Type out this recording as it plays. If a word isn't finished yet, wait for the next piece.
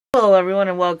Hello everyone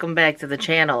and welcome back to the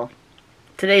channel.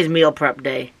 Today's meal prep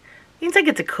day. Means I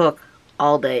get to cook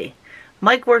all day.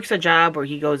 Mike works a job where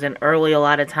he goes in early a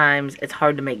lot of times. It's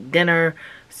hard to make dinner.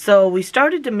 So we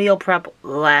started to meal prep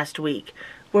last week,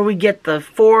 where we get the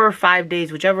 4 or 5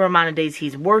 days, whichever amount of days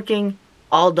he's working,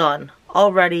 all done,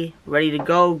 all ready to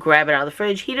go. Grab it out of the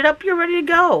fridge, heat it up, you're ready to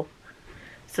go.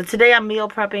 So today I'm meal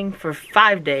prepping for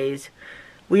 5 days.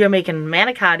 We are making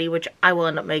manacotti, which I will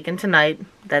end up making tonight.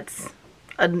 That's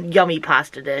a yummy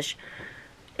pasta dish.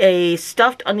 A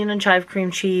stuffed onion and chive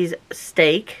cream cheese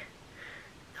steak.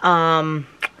 Some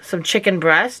chicken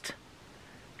breast.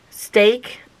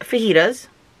 Steak fajitas.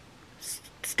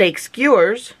 Steak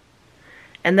skewers.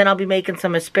 And then I'll be making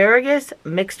some asparagus,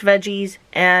 mixed veggies,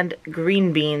 and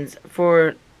green beans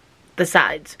for the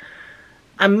sides.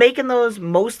 I'm making those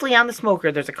mostly on the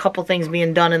smoker. There's a couple things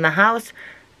being done in the house.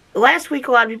 Last week,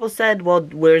 a lot of people said, well,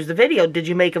 where's the video? Did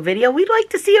you make a video? We'd like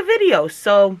to see a video.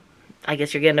 So, I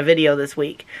guess you're getting a video this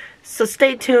week. So,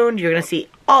 stay tuned. You're going to see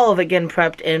all of it getting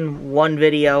prepped in one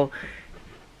video.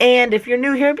 And if you're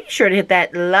new here, be sure to hit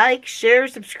that like, share,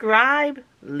 subscribe,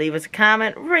 leave us a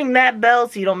comment, ring that bell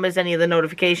so you don't miss any of the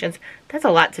notifications. That's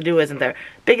a lot to do, isn't there?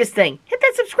 Biggest thing, hit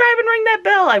that subscribe and ring that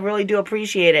bell. I really do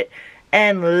appreciate it.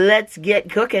 And let's get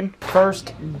cooking.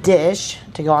 First dish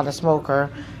to go on the smoker.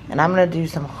 And I'm going to do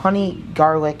some honey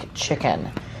garlic chicken.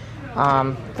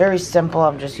 Very simple.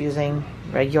 I'm just using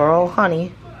regular old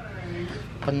honey.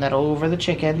 Putting that over the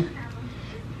chicken.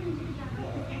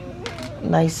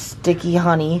 Nice sticky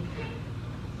honey.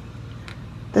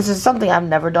 This is something I've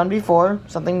never done before.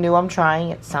 Something new I'm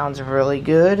trying. It sounds really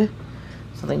good.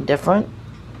 Something different.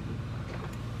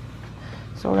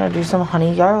 So we're going to do some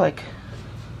honey garlic.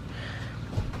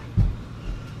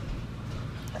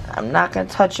 I'm not going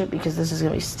to touch it because this is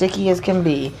going to be sticky as can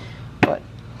be. But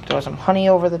throw some honey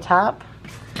over the top.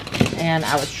 And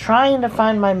I was trying to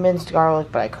find my minced garlic,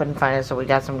 but I couldn't find it. So we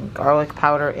got some garlic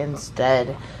powder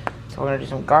instead. So we're going to do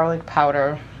some garlic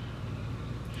powder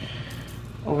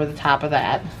over the top of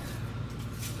that.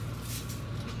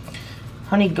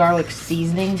 Honey garlic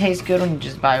seasoning tastes good when you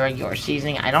just buy regular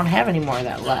seasoning. I don't have any more of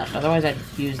that left. Otherwise I'd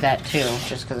use that too,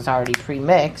 just because it's already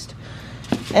pre-mixed.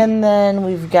 And then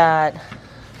we've got...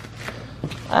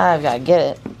 I've got to get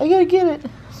it. I got to get it.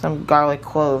 Some garlic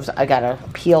cloves. I got to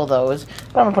peel those.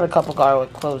 But I'm going to put a couple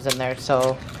garlic cloves in there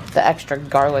so the extra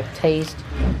garlic taste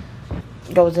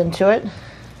goes into it.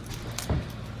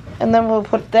 And then we'll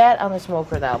put that on the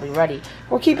smoker. That'll be ready.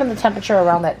 We're keeping the temperature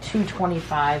around that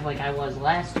 225 like I was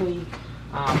last week.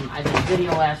 I did a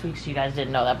video last week so you guys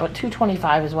didn't know that. But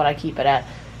 225 is what I keep it at.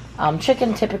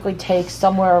 Chicken typically takes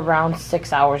somewhere around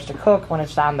 6 hours to cook when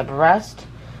it's on the breast.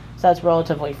 So that's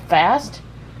relatively fast.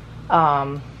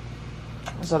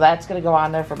 So that's going to go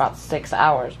on there for about 6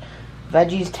 hours.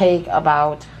 Veggies take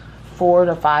about 4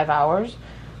 to 5 hours.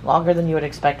 Longer than you would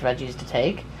expect veggies to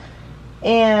take.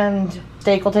 And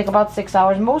steak will take about 6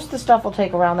 hours. Most of the stuff will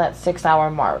take around that 6 hour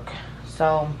mark.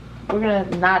 So we're going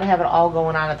to not have it all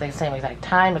going on at the same exact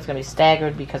time. It's going to be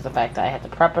staggered because of the fact that I had to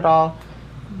prep it all.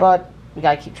 But we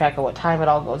got to keep track of what time it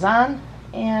all goes on.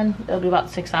 And it'll be about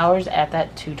 6 hours at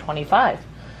that 225.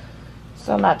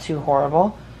 So not too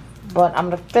horrible. But I'm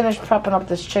going to finish prepping up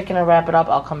this chicken and wrap it up.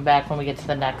 I'll come back when we get to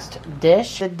the next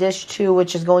dish. The dish 2,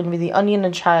 which is going to be the onion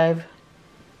and chive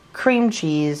cream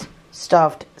cheese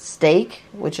stuffed steak,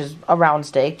 which is a round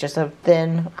steak, just a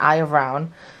thin eye of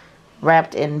round,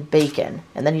 wrapped in bacon.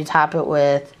 And then you top it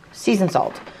with seasoned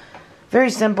salt. Very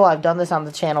simple. I've done this on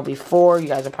the channel before. You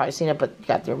guys have probably seen it, but you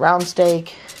got your round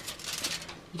steak.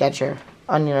 You got your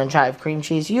onion and chive cream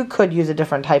cheese. You could use a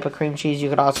different type of cream cheese. You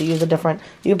could also use a different,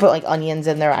 you could put like onions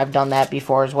in there. I've done that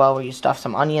before as well, where you stuff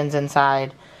some onions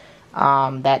inside.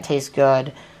 That tastes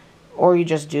good. Or you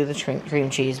just do the cream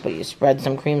cheese, but you spread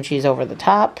some cream cheese over the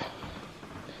top.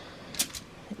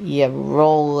 You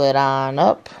roll it on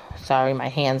up. Sorry, my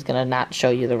hand's going to not show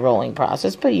you the rolling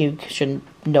process, but you should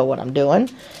know what I'm doing.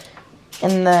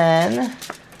 And then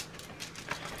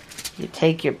you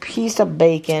take your piece of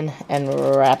bacon and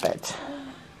wrap it.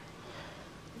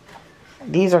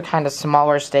 These are kind of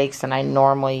smaller steaks than I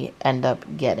normally end up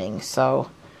getting, so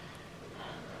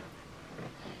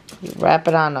you wrap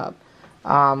it on up.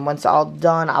 Once all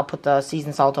done, I'll put the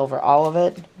seasoned salt over all of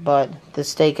it, but the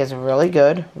steak is really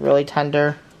good, really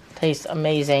tender, tastes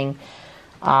amazing.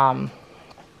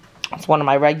 It's one of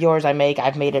my regulars I make.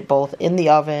 I've made it both in the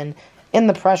oven, in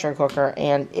the pressure cooker,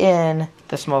 and in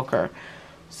the smoker.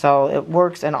 So it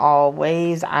works in all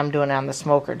ways. I'm doing it on the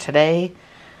smoker today.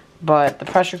 But the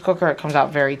pressure cooker, it comes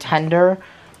out very tender.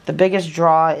 The biggest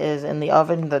draw is in the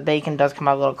oven. The bacon does come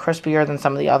out a little crispier than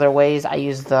some of the other ways. I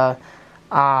use the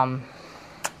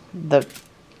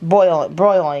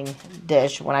broiling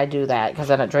dish when I do that, because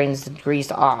then it drains the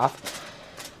grease off.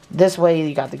 This way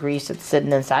you got the grease that's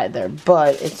sitting inside there,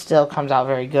 but it still comes out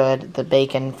very good. The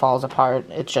bacon falls apart.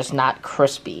 It's just not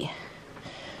crispy.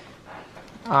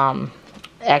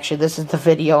 Actually, this is the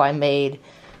video I made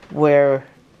where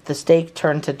the steak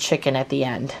turned to chicken at the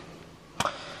end.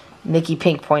 Nikki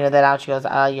Pink pointed that out. She goes,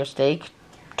 your steak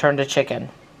turned to chicken.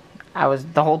 I was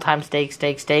the whole time steak,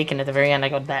 and at the very end I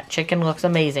go, that chicken looks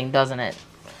amazing, doesn't it?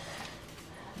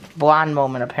 Blonde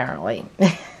moment, apparently.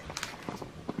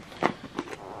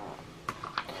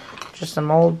 Just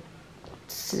some old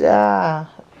seasoned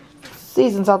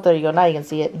salt. There you go. Now you can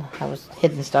see it. I was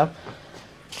hidden stuff.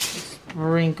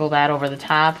 Sprinkle that over the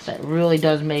top. That really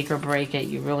does make or break it.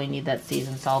 You really need that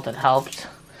seasoned salt. It helps.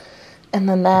 And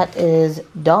then that is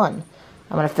done.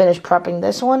 I'm going to finish prepping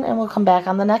this one, and we'll come back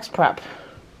on the next prep.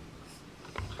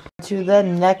 To the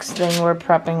next thing we're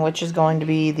prepping, which is going to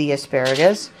be the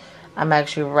asparagus. I'm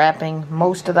actually wrapping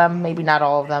most of them, maybe not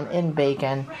all of them, in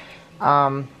bacon.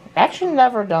 Actually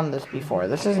never done this before.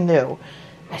 This is new.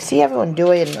 I see everyone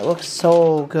do it and it looks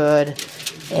so good.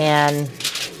 And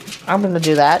I'm going to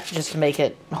do that just to make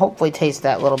it hopefully taste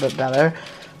that little bit better.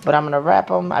 But I'm going to wrap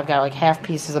them. I've got like half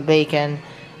pieces of bacon.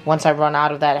 Once I run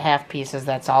out of that half pieces,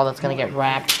 that's all that's going to get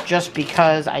wrapped. Just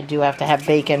because I do have to have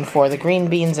bacon for the green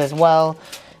beans as well.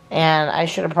 And I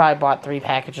should have probably bought 3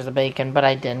 packages of bacon, but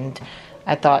I didn't.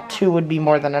 I thought 2 would be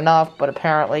more than enough, but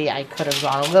apparently I could have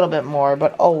gone a little bit more,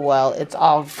 but oh well, it's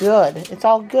all good. It's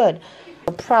all good.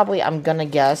 Probably, I'm going to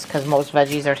guess, because most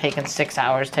veggies are taking 6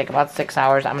 hours, take about 6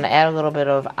 hours. I'm going to add a little bit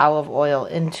of olive oil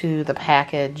into the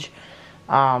package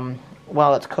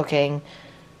while it's cooking.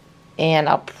 And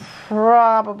I'll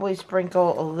probably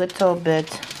sprinkle a little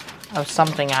bit of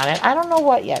something on it. I don't know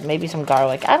what yet. Maybe some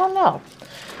garlic. I don't know.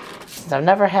 Since I've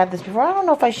never had this before, I don't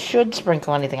know if I should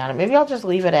sprinkle anything on it. Maybe I'll just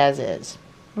leave it as is.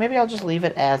 Maybe I'll just leave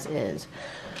it as is.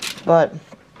 But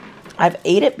I've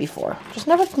ate it before. Just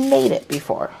never made it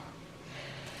before.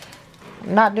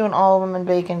 I'm not doing all of them in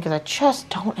bacon because I just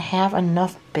don't have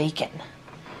enough bacon.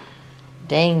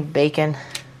 Dang bacon.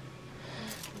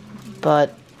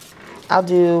 But I'll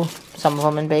do some of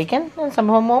them in bacon and some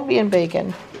of them won't be in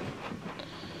bacon.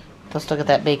 Let's look at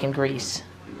that bacon grease.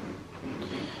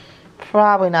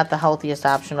 Probably not the healthiest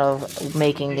option of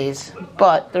making these,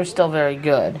 but they're still very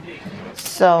good.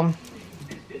 So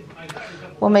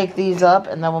we'll make these up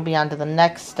and then we'll be on to the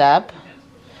next step.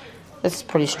 This is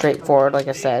pretty straightforward, like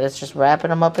I said. It's just wrapping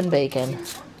them up in bacon.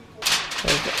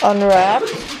 There's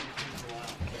unwrapped.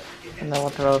 And then we'll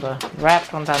throw the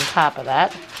wrapped ones on top of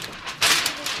that.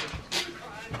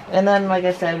 And then, like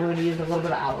I said, we're going to use a little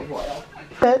bit of olive oil.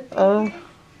 A bit of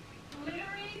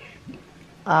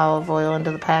olive oil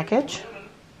into the package.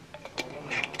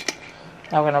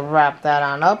 Now we're going to wrap that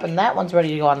on up, and that one's ready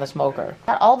to go on the smoker.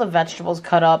 Got all the vegetables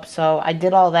cut up, so I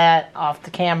did all that off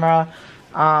the camera.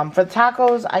 For the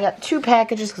tacos, I got 2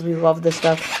 packages because we love this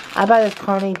stuff. I buy this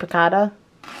carne picada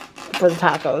for the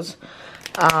tacos.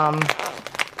 I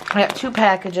got 2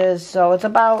 packages, so it's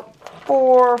about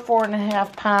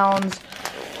 4.5 pounds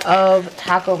of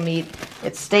taco meat.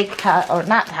 It's steak, or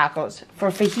not tacos, for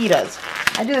fajitas.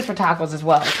 I do this for tacos as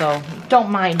well, so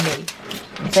don't mind me.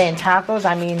 I'm saying tacos,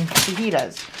 I mean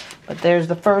fajitas. But there's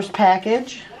the first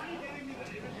package.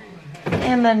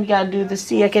 And then you gotta do the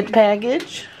second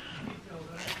package.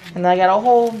 And then I got a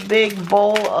whole big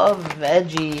bowl of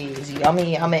veggies.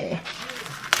 Yummy, yummy.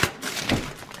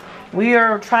 We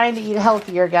are trying to eat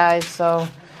healthier, guys, so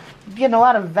I'm getting a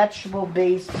lot of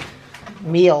vegetable-based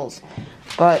meals.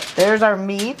 But there's our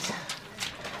meat.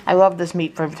 I love this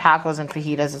meat for tacos and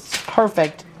fajitas. It's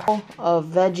perfect. Of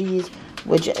veggies,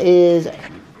 which is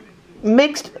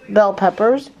mixed bell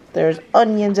peppers. There's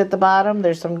onions at the bottom.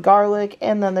 There's some garlic.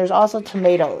 And then there's also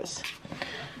tomatoes.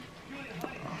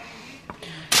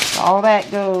 So all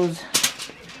that goes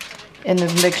in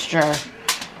this mixture.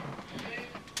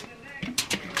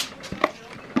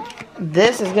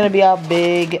 This is going to be a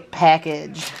big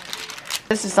package.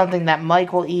 This is something that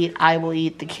Mike will eat, I will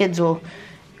eat, the kids will,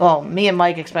 well, me and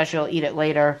Mike especially will eat it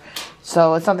later.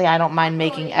 So it's something I don't mind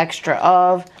making extra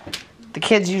of. The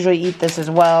kids usually eat this as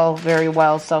well, very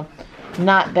well, so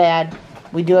not bad.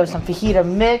 We do have some fajita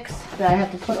mix that I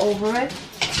have to put over it.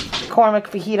 McCormick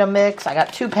fajita mix. I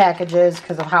got 2 packages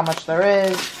because of how much there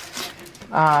is.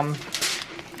 I'm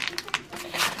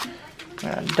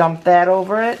going to dump that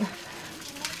over it.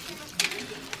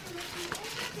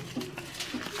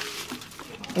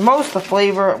 Most of the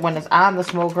flavor, when it's on the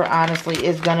smoker, honestly,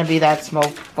 is going to be that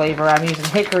smoked flavor. I'm using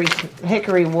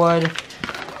hickory wood.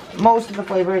 Most of the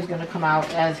flavor is going to come out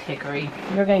as hickory.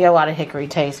 You're going to get a lot of hickory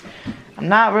taste. I'm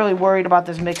not really worried about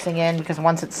this mixing in because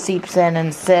once it seeps in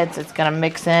and sits, it's going to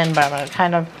mix in. But I'm going to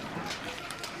kind of...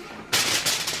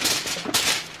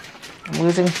 I'm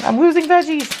losing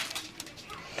veggies.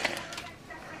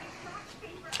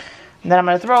 And then I'm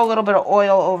going to throw a little bit of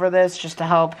oil over this just to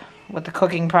help with the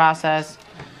cooking process.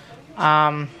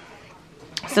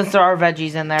 Since there are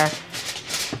veggies in there,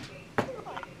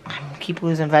 I keep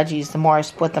losing veggies the more I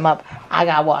split them up. I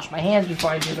gotta wash my hands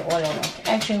before I do the oil.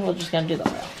 Actually, we're just gonna do the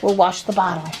oil. We'll wash the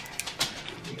bottle.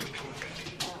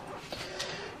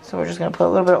 So we're just gonna put a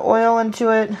little bit of oil into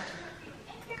it.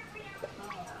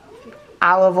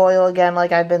 Olive oil again,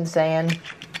 like I've been saying.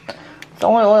 It's the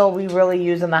only oil we really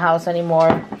use in the house anymore.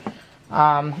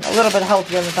 A little bit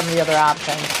healthier than some of the other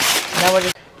options.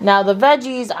 Now the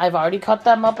veggies, I've already cut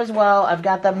them up as well. I've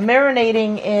got them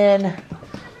marinating in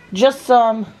just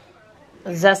some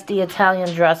zesty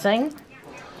Italian dressing.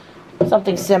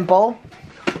 Something simple.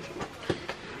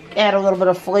 Add a little bit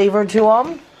of flavor to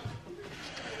them.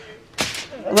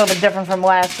 A little bit different from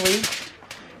last week.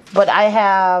 But I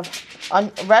have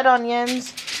red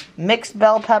onions, mixed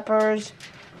bell peppers,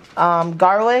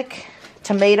 garlic,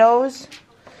 tomatoes,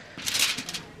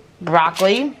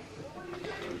 broccoli,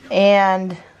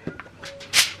 and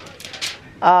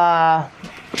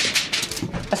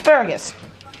asparagus.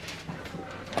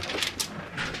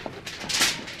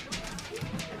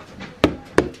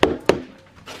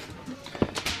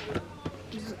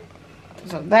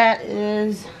 So that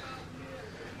is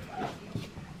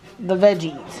the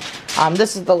veggies.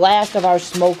 This is the last of our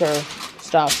smoker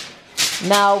stuff.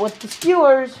 Now with the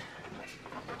skewers,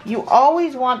 you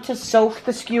always want to soak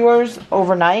the skewers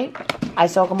overnight. I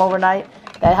soak them overnight.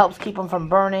 That helps keep them from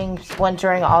burning,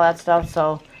 splintering, all that stuff.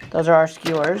 So those are our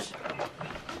skewers.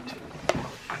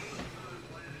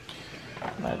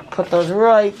 I'm going to put those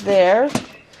right there.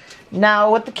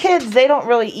 Now with the kids, they don't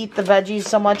really eat the veggies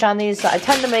so much on these. So I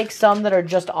tend to make some that are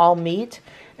just all meat.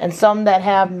 And some that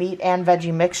have meat and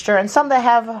veggie mixture. And some that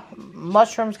have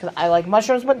mushrooms, because I like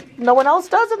mushrooms, but no one else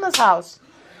does in this house.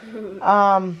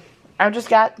 I've just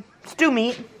got stew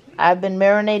meat. I've been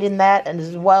marinating that and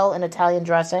as well in Italian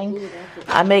dressing.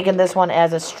 I'm making this one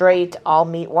as a straight all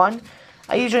meat one.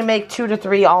 I usually make 2 to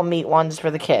 3 all meat ones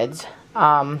for the kids.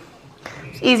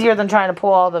 It's easier than trying to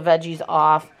pull all the veggies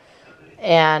off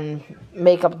and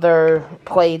make up their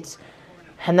plates.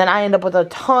 And then I end up with a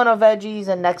ton of veggies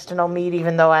and next to no meat,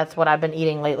 even though that's what I've been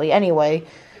eating lately anyway.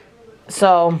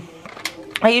 So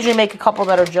I usually make a couple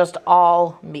that are just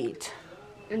all meat.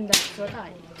 And that's what I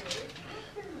eat.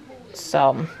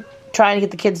 So trying to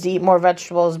get the kids to eat more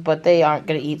vegetables, but they aren't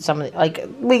going to eat some of the, like,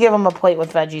 we give them a plate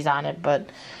with veggies on it, but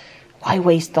why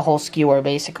waste the whole skewer,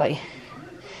 basically?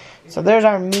 So there's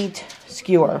our meat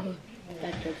skewer.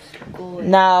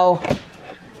 Now,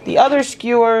 the other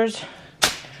skewers,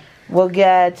 we'll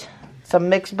get some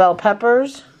mixed bell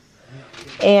peppers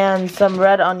and some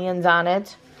red onions on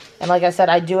it. And like I said,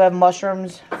 I do have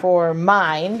mushrooms for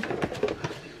mine.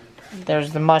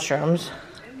 There's the mushrooms.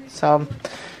 So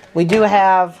we do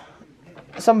have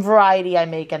some variety I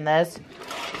make in this.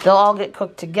 They'll all get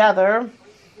cooked together.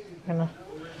 A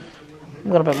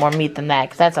little bit more meat than that,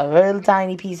 because that's a really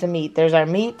tiny piece of meat. There's our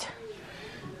meat.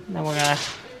 And then we're going to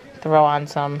throw on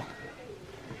some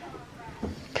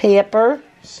pepper.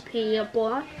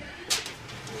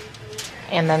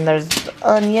 And then there's the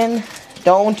onion.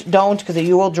 Don't, because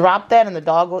you will drop that and the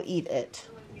dog will eat it.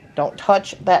 Don't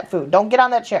touch that food. Don't get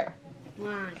on that chair.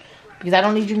 Why? Because I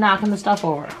don't need you knocking the stuff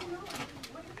over.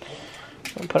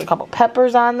 We'll put a couple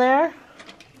peppers on there.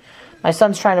 My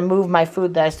son's trying to move my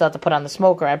food that I still have to put on the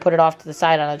smoker. I put it off to the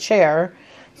side on a chair,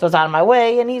 so it's out of my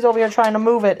way, and he's over here trying to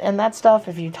move it. And that stuff,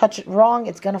 if you touch it wrong,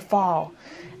 it's going to fall.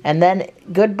 And then,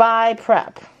 goodbye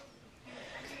prep.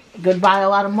 Goodbye a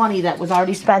lot of money that was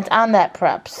already spent on that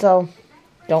prep. So,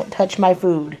 don't touch my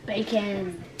food.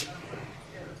 Bacon.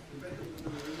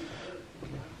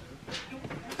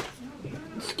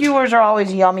 Skewers are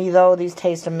always yummy, though. These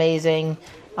taste amazing.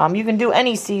 You can do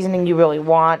any seasoning you really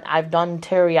want. I've done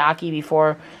teriyaki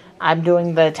before. I'm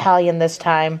doing the Italian this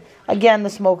time. Again,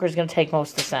 the smoker is going to take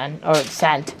most of the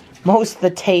scent. Most of the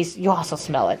taste. You'll also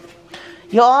smell it.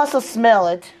 You'll also smell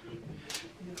it.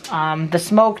 The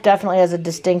smoke definitely has a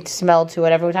distinct smell to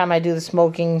it. Every time I do the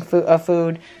smoking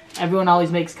food, everyone always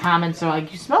makes comments. They're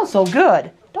like, you smell so good.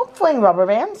 Don't fling rubber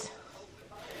bands.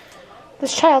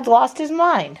 This child lost his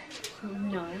mind.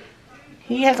 No.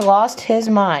 He has lost his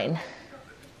mind.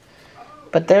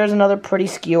 But there's another pretty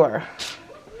skewer.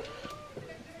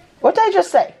 What did I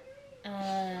just say?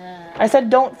 I said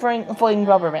don't fling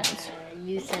rubber bands.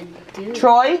 You said do.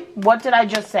 Troy, what did I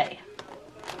just say?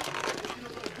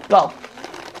 Go.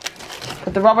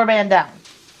 Put the rubber band down.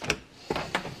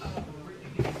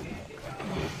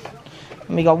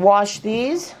 Let me go wash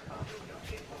these.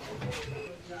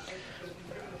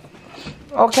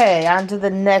 Okay, on to the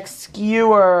next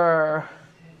skewer.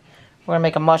 We're gonna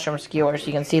make a mushroom skewer so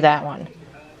you can see that one.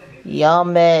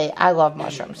 Yummy. I love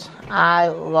mushrooms. I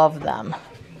love them.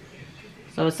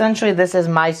 So essentially this is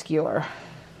my skewer.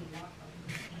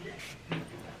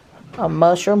 A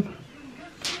mushroom.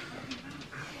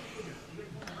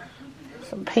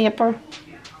 Some pepper.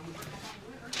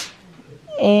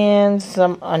 And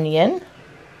some onion.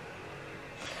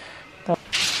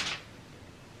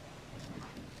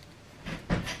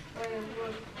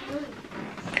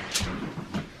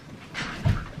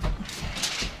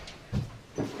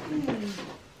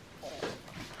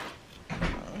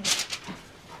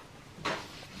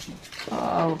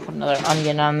 I'll put another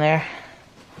onion on there.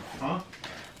 Huh?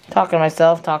 Talking to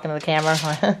myself, talking to the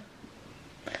camera.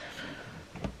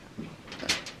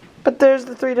 But there's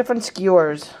the 3 different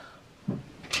skewers.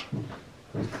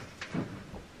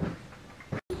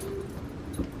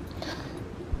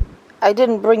 I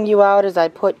didn't bring you out as I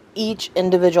put each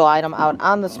individual item out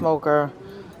on the smoker.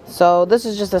 So this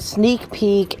is just a sneak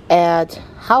peek at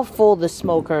how full the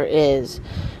smoker is.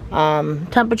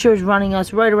 Temperature is running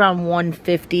us right around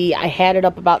 150. I had it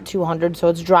up about 200, so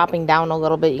it's dropping down a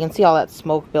little bit. You can see all that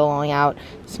smoke billowing out.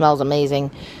 It smells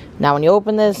amazing. Now when you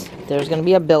open this, there's going to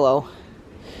be a billow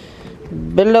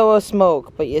of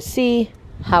smoke, but you see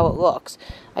how it looks.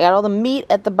 I got all the meat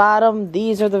at the bottom.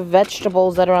 These are the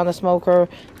vegetables that are on the smoker.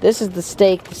 This is the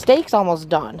steak. The steak's almost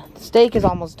done. The steak is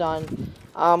almost done.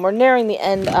 We're nearing the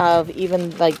end of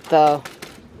even like the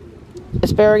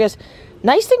asparagus.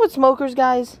 Nice thing with smokers,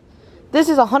 guys, this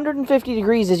is 150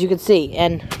 degrees, as you can see,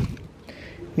 and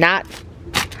not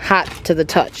hot to the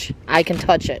touch. I can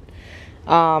touch it.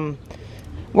 We're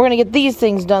going to get these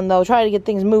things done, though. Try to get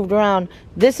things moved around.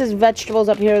 This is vegetables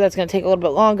up here. That's going to take a little bit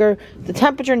longer. The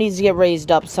temperature needs to get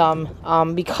raised up some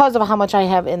because of how much I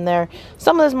have in there.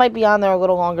 Some of this might be on there a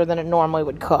little longer than it normally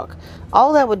would cook.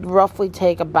 All that would roughly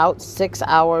take about 6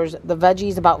 hours. The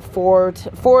veggies about 4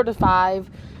 to 5.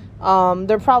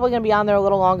 They're probably going to be on there a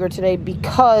little longer today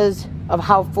because of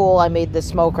how full I made this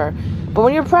smoker. But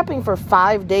when you're prepping for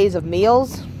 5 days of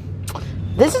meals,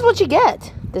 this is what you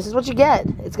get. This is what you get.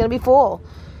 It's going to be full.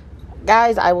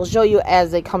 Guys, I will show you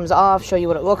as it comes off, show you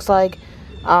what it looks like.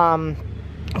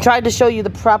 Tried to show you the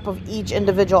prep of each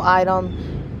individual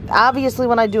item. Obviously,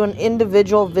 when I do an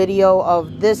individual video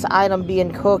of this item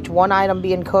being cooked, one item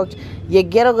being cooked, you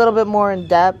get a little bit more in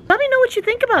depth. Let me know what you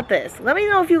think about this. Let me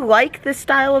know if you like this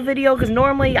style of video, because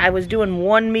normally I was doing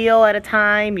one meal at a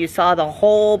time. You saw the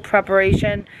whole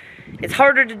preparation. It's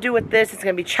harder to do with this. It's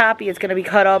going to be choppy. It's going to be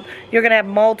cut up. You're going to have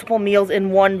multiple meals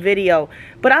in one video.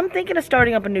 But I'm thinking of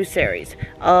starting up a new series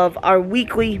of our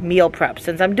weekly meal prep.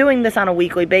 Since I'm doing this on a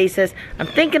weekly basis, I'm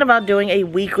thinking about doing a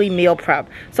weekly meal prep.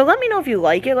 So let me know if you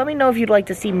like it. Let me know if you'd like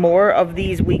to see more of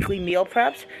these weekly meal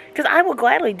preps, because I will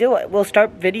gladly do it. We'll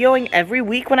start videoing every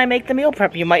week when I make the meal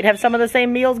prep. You might have some of the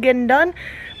same meals getting done,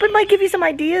 but it might give you some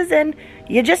ideas, and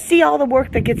you just see all the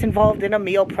work that gets involved in a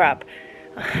meal prep.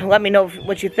 Let me know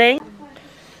what you think.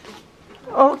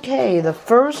 Okay, the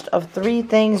first of 3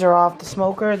 things are off the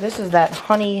smoker. This is that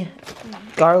honey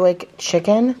garlic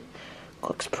chicken.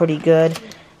 Looks pretty good.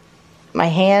 My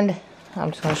hand,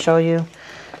 I'm just going to show you.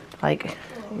 Like,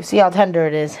 you see how tender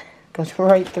it is. It goes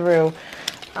right through.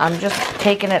 I'm just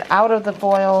taking it out of the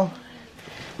foil,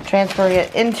 transferring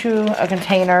it into a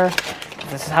container.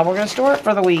 This is how we're going to store it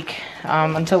for the week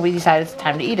until we decide it's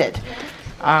time to eat it.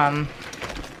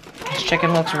 This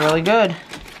chicken looks really good.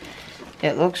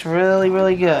 It looks really,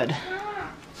 really good.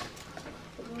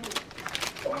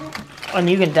 And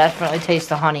you can definitely taste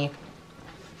the honey.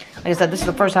 Like I said, this is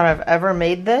the first time I've ever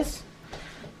made this,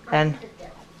 and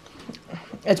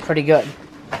it's pretty good.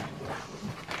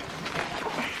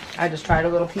 I just tried a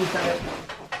little piece of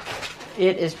it.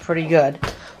 It is pretty good.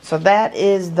 So that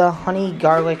is the honey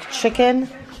garlic chicken.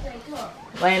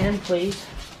 Landon, please.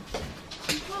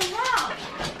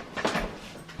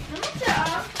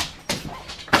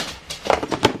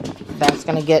 That's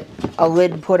going to get a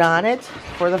lid put on it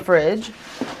for the fridge.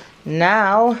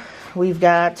 Now we've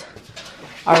got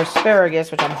our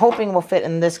asparagus, which I'm hoping will fit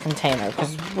in this container,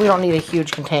 because we don't need a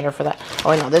huge container for that. Oh,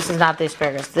 wait, no, this is not the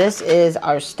asparagus. This is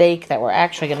our steak that we're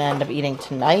actually going to end up eating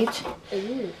tonight.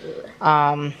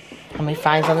 Let me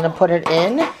find something to put it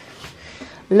in.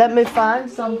 Let me find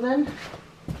something.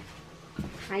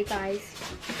 Hi, guys.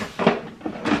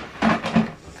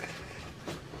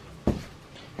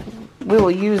 We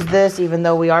will use this even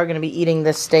though we are going to be eating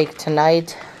this steak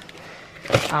tonight.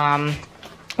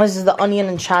 This is the onion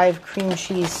and chive cream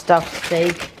cheese stuffed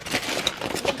steak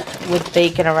with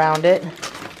bacon around it.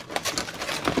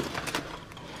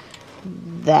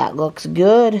 That looks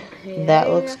good. Yeah. That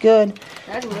looks good.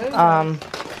 That's really good.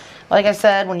 Like I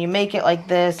said, when you make it like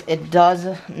this, it does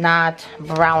not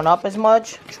brown up as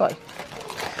much. Troy,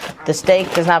 the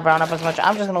steak does not brown up as much.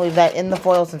 I'm just going to leave that in the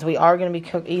foil since we are going to be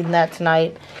eating that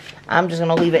tonight. I'm just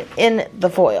going to leave it in the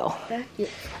foil. That is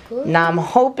good. Now I'm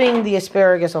hoping the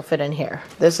asparagus will fit in here.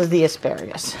 This is the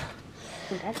asparagus.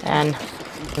 And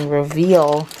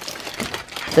reveal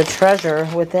the treasure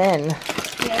within.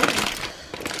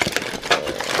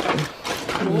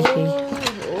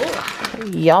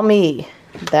 Yummy.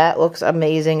 That looks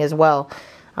amazing as well.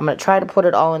 I'm going to try to put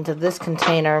it all into this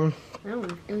container.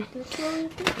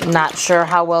 Not sure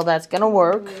how well that's going to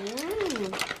work.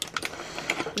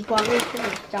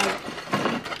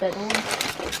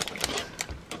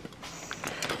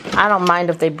 I don't mind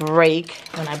if they break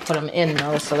when I put them in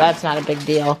though, so that's not a big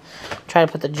deal. Try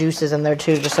to put the juices in there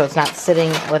too, just so it's not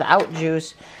sitting without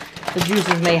juice. The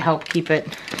juices may help keep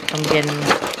it from getting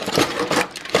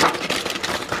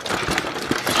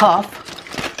tough.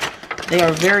 They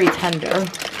are very tender.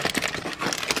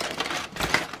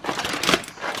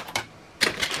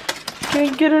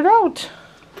 Can't get it out.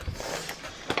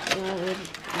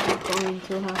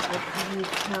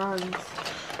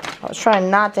 I was trying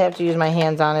not to have to use my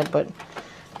hands on it, but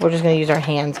we're just going to use our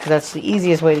hands because that's the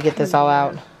easiest way to get this all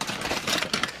out.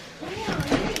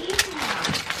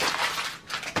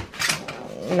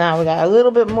 Now we got a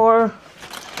little bit more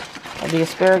of the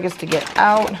asparagus to get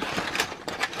out.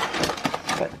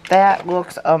 But that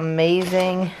looks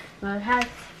amazing.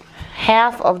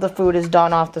 Half of the food is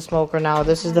done off the smoker now.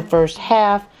 This is the first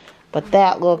half, but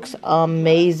that looks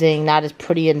amazing. Not as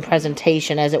pretty in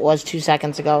presentation as it was 2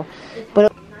 seconds ago.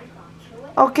 But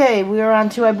okay, we are on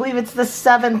to, I believe it's the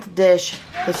 7th dish,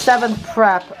 the 7th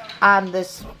prep on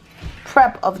this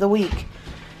prep of the week.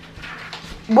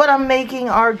 What I'm making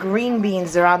are green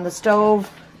beans. They're on the stove.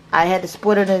 I had to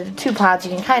split it into 2 pots.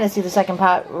 You can kind of see the second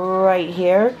pot right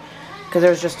here because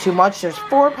there's just too much. There's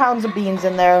 4 pounds of beans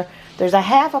in there. There's a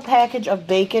half a package of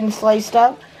bacon sliced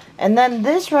up. And then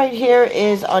this right here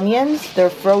is onions. They're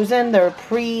frozen. They're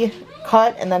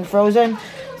pre-cut and then frozen.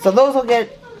 So those will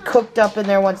get cooked up in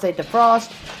there once they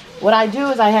defrost. What I do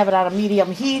is I have it on a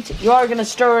medium heat. You are going to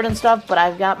stir it and stuff, but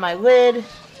I've got my lid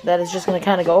that is just going to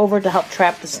kind of go over to help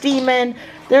trap the steam in.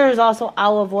 There is also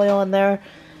olive oil in there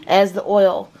as the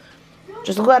oil.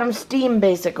 Just let them steam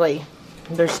basically.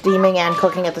 They're steaming and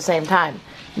cooking at the same time.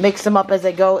 Mix them up as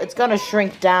they go. It's going to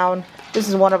shrink down. This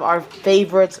is one of our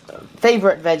favorite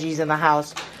veggies in the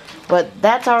house. But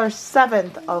that's our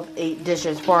 7th of 8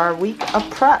 dishes for our week of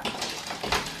prep.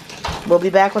 We'll be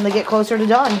back when they get closer to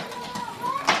done.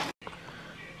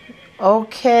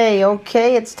 Okay,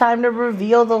 it's time to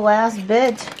reveal the last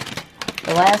bit.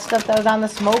 The last stuff that was on the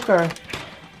smoker.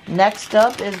 Next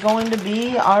up is going to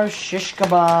be our shish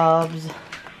kebabs.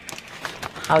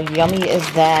 How yummy is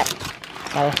that?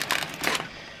 Gotta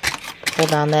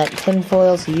hold on that tin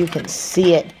foil so you can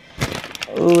see it.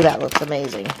 Ooh, that looks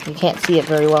amazing. You can't see it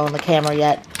very well on the camera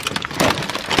yet.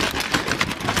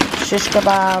 Shish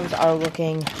kebabs are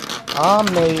looking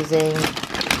amazing.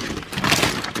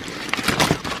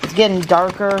 It's getting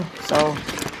darker, so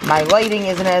my lighting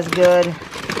isn't as good.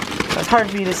 It's hard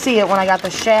for you to see it when I got the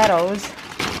shadows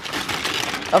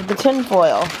of the tin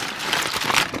foil.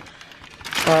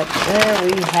 But there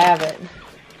we have it.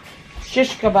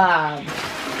 Shish kebab.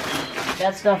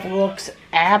 That stuff looks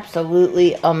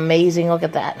absolutely amazing. Look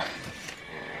at that.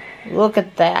 Look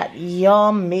at that.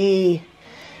 Yummy.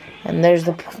 And there's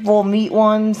the full meat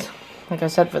ones. Like I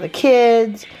said, for the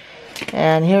kids.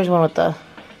 And here's one with the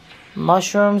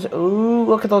mushrooms. Ooh,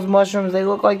 look at those mushrooms. They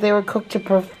look like they were cooked to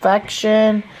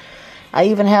perfection. I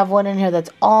even have one in here that's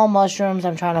all mushrooms.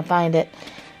 I'm trying to find it.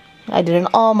 I did an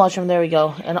all mushroom. There we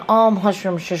go. An all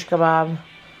mushroom shish kebab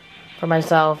for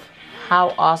myself.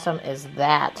 How awesome is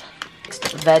that? Mixed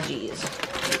veggies.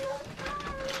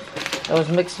 Those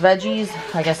mixed veggies,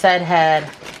 like I said, had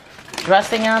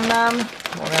dressing on them.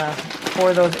 We're going to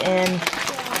pour those in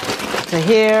to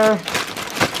here.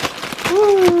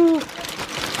 Woo.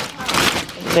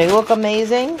 They look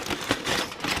amazing.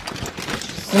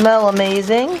 Smell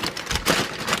amazing.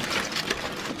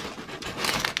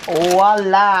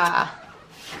 Voila.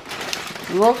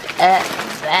 Look at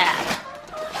that.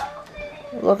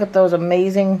 Look at those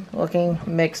amazing looking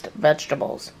mixed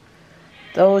vegetables.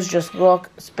 Those just look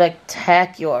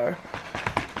spectacular.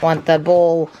 Want the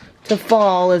bowl to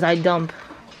fall as I dump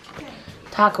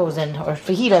tacos in, or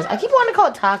fajitas. I keep wanting to call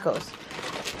it tacos.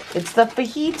 It's the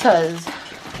fajitas.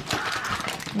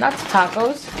 Not the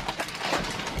tacos.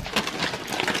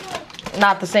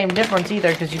 Not the same difference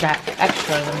either, because you got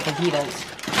extras and fajitas.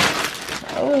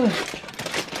 Oh,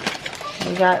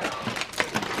 we got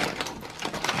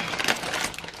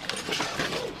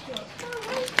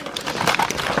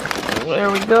There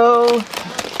we go.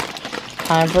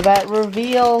 Time for that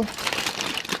reveal.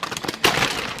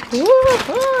 Woo,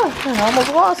 I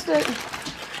almost lost it.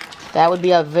 That would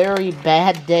be a very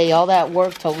bad day. All that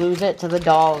work to lose it to the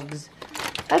dogs.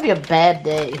 That'd be a bad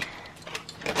day.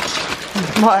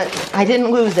 But I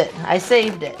didn't lose it. I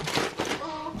saved it.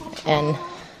 And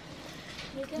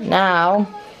now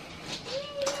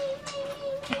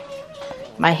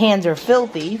my hands are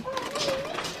filthy.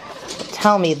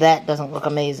 Tell me that doesn't look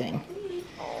amazing.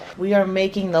 We are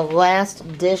making the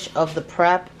last dish of the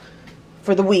prep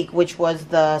for the week, which was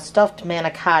the stuffed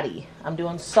manicotti. I'm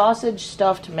doing sausage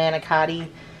stuffed manicotti.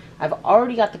 I've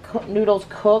already got the noodles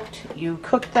cooked. You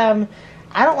cook them.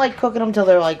 I don't like cooking them till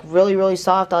they're like really, really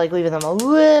soft. I like leaving them a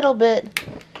little bit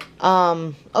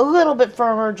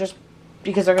firmer, just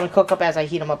because they're gonna cook up as I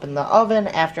heat them up in the oven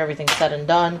after everything's said and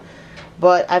done.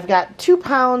 But I've got 2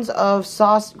 pounds of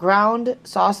ground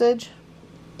sausage,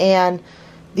 and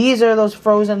these are those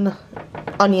frozen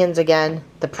onions again.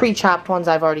 The pre-chopped ones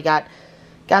I've already got.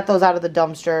 Got those out of the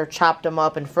dumpster, chopped them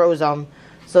up and froze them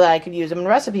so that I could use them in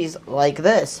recipes like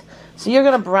this. So you're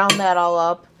going to brown that all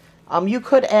up. You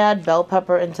could add bell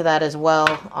pepper into that as well.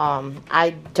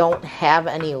 I don't have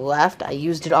any left. I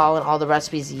used it all in all the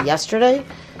recipes yesterday.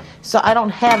 So I don't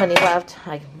have any left.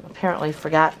 I apparently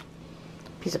forgot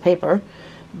a piece of paper.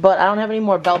 But I don't have any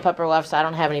more bell pepper left, so I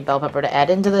don't have any bell pepper to add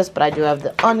into this. But I do have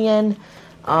the onion.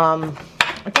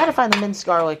 I gotta find the minced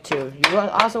garlic too. You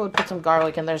also would put some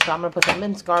garlic in there, so I'm gonna put some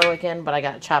minced garlic in, but I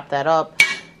gotta chop that up.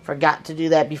 Forgot to do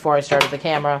that before I started the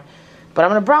camera. But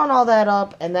I'm gonna brown all that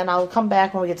up, and then I'll come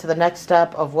back when we get to the next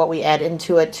step of what we add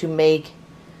into it to make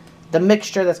the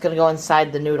mixture that's gonna go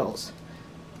inside the noodles.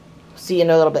 See you in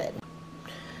a little bit.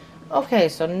 Okay,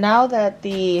 so now that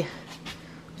the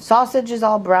sausage is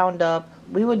all browned up,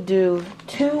 we would do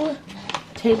 2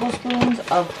 tablespoons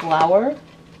of flour.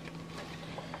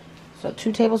 So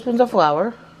 2 tablespoons of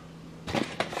flour.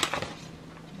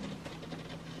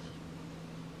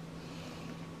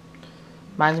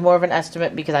 Mine's more of an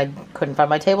estimate because I couldn't find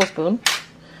my tablespoon.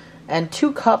 And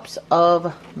 2 cups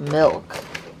of milk.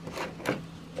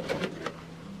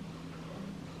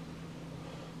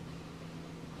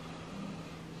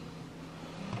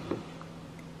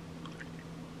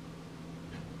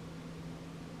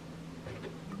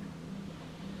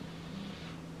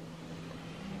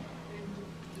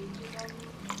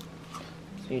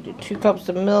 You do 2 cups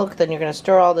of milk, then you're going to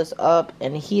stir all this up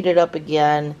and heat it up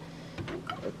again.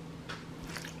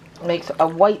 Makes a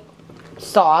white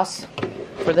sauce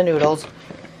for the noodles.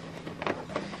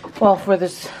 Well, for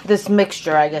this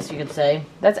mixture, I guess you could say.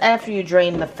 That's after you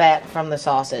drain the fat from the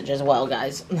sausage as well,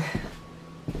 guys.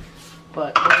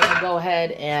 But we're going to go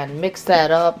ahead and mix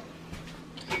that up.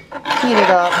 Heat it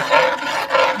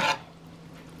up.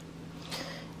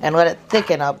 And let it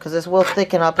thicken up, because this will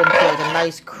thicken up into like a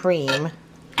nice cream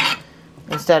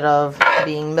instead of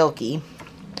being milky.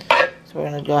 So we're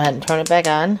going to go ahead and turn it back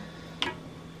on.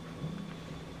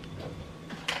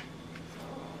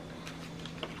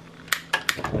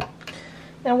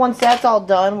 And once that's all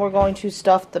done, we're going to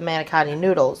stuff the manicotti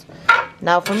noodles.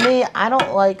 Now for me, I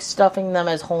don't like stuffing them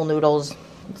as whole noodles.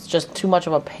 It's just too much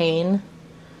of a pain.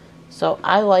 So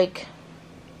I like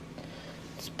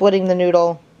splitting the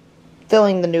noodle,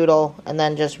 filling the noodle, and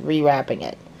then just rewrapping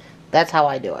it. That's how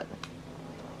I do it.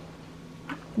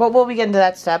 But we'll get into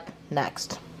that step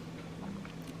next.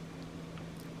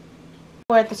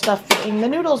 We're at the stuffing the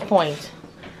noodles point.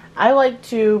 I like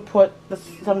to put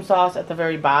some sauce at the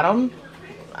very bottom.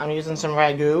 I'm using some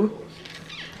ragu.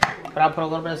 But I'll put a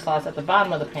little bit of sauce at the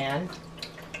bottom of the pan.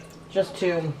 Just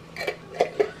to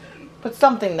put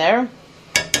something there.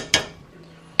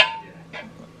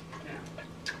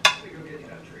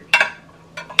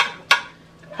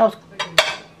 Helps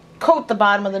coat the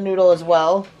bottom of the noodle as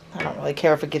well. I don't really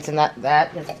care if it gets in that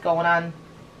because it's going on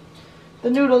the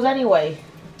noodles anyway.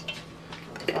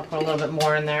 I'll put a little bit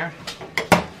more in there.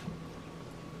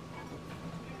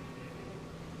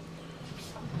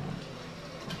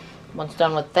 Once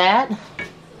done with that,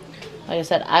 like I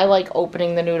said, I like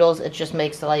opening the noodles. It just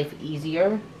makes life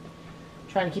easier.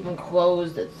 Trying to keep them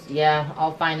closed, it's, yeah,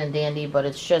 all fine and dandy, but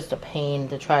it's just a pain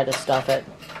to try to stuff it.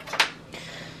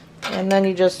 And then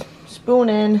you just spoon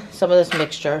in some of this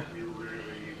mixture.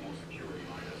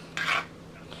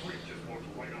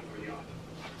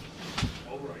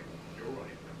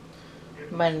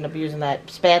 Might end up using that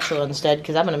spatula instead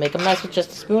because I'm going to make a mess with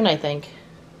just a spoon, I think.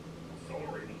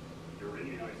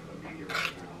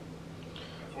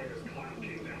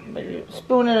 But you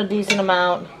spoon in a decent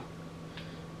amount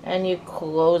and you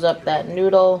close up that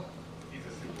noodle.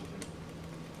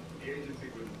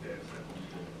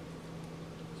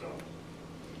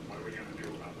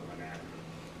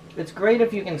 It's great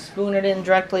if you can spoon it in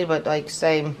directly, but like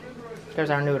say, there's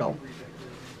our noodle.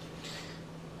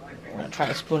 I'm gonna try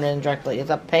to spoon it in directly. It's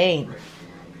a pain.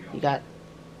 It's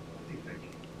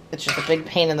just a big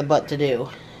pain in the butt to do.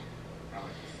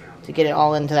 To get it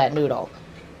all into that noodle.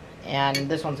 And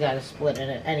this one's got a split in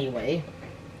it anyway.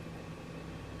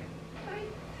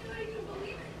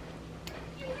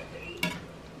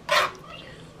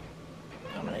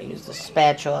 I'm gonna use the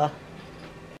spatula.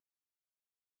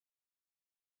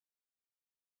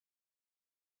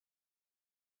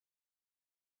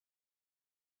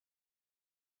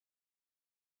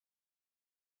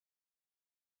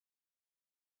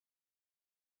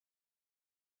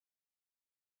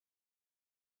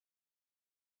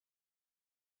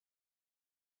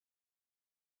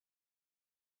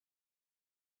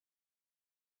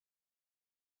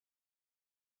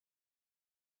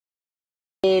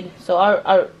 So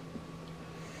our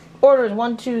order is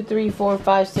 1, 2, 3, 4,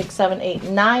 5, 6, 7, 8,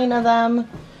 9 of them.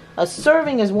 A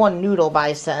serving is 1 noodle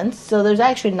by cents, so there's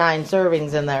actually 9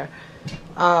 servings in there.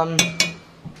 I'm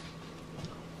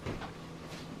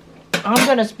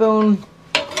gonna spoon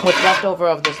what's left over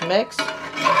of this mix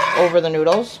over the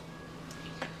noodles.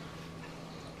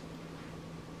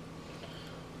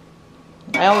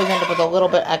 I always end up with a little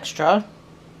bit extra.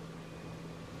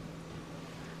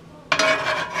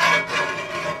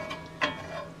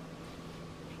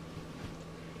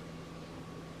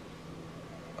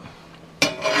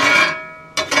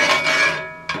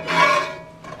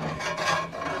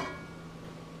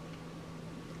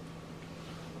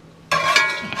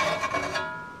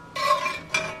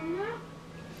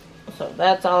 So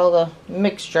that's all the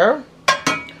mixture.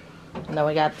 And then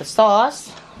we got the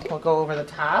sauce. We'll go over the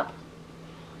top.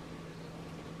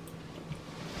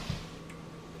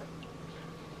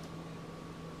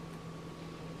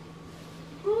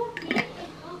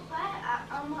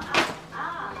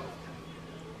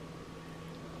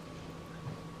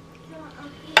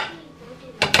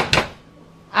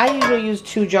 I usually use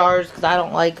 2 jars because I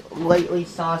don't like lightly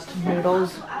sauced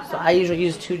noodles. So I usually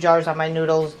use 2 jars on my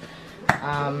noodles.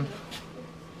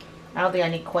 I don't think I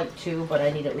need quite 2, but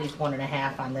I need at least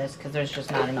 1.5 on this because there's just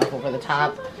not enough over the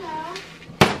top.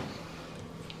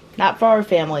 Not for our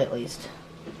family, at least.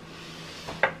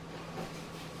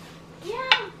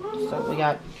 So we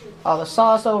got all the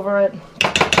sauce over it.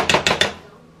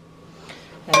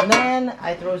 And then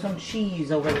I throw some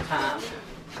cheese over the top.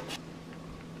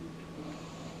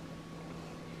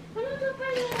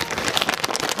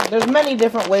 There's many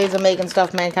different ways of making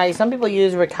stuffed manicotti. Some people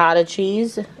use ricotta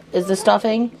cheese as the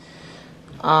stuffing.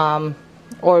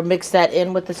 Or mix that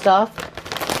in with the stuff.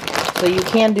 So you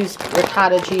can do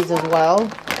ricotta cheese as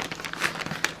well.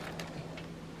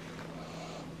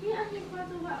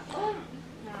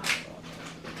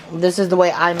 This is the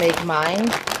way I make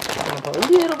mine. I'm going to put a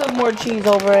little bit more cheese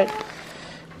over it.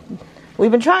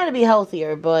 We've been trying to be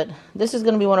healthier, but this is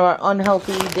going to be one of our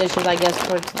unhealthy dishes, I guess,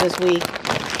 for this week,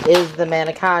 is the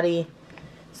manicotti.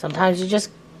 Sometimes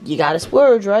you gotta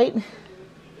splurge, right?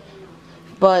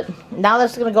 But now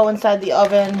that's going to go inside the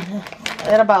oven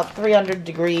at about 300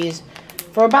 degrees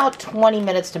for about 20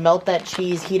 minutes to melt that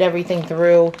cheese, heat everything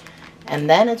through, and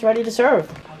then it's ready to serve.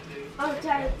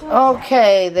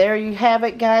 Okay, there you have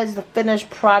it, guys. The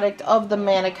finished product of the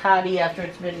manicotti after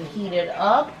it's been heated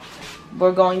up.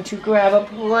 We're going to grab a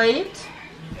plate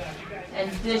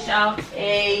and dish out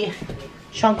a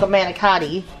chunk of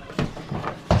manicotti.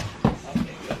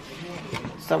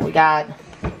 So we got...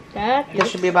 There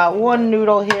should be about 1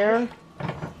 noodle here.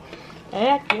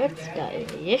 That looks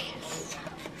delicious.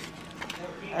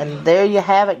 And there you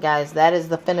have it, guys. That is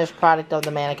the finished product of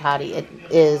the manicotti. It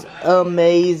is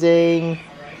amazing.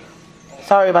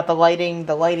 Sorry about the lighting.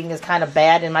 The lighting is kind of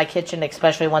bad in my kitchen,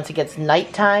 especially once it gets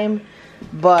nighttime.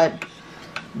 But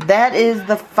that is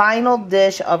the final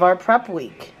dish of our prep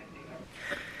week.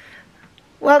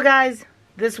 Well, guys,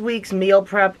 this week's meal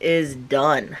prep is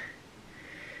done.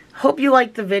 Hope you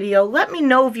liked the video. Let me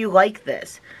know if you like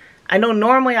this. I know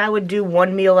normally I would do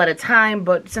 1 meal at a time,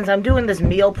 but since I'm doing this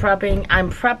meal prepping,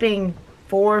 I'm prepping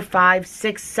 4, 5,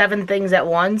 6, 7 things at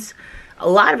once. A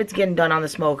lot of it's getting done on the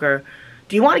smoker.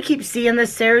 Do you want to keep seeing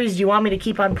this series? Do you want me to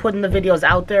keep on putting the videos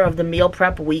out there of the meal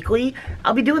prep weekly?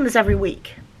 I'll be doing this every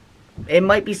week. It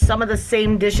might be some of the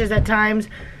same dishes at times,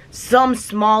 some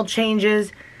small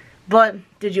changes, but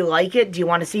did you like it? Do you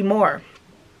want to see more?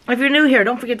 If you're new here,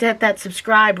 don't forget to hit that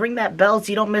subscribe, ring that bell so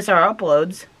you don't miss our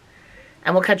uploads,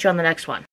 and we'll catch you on the next one.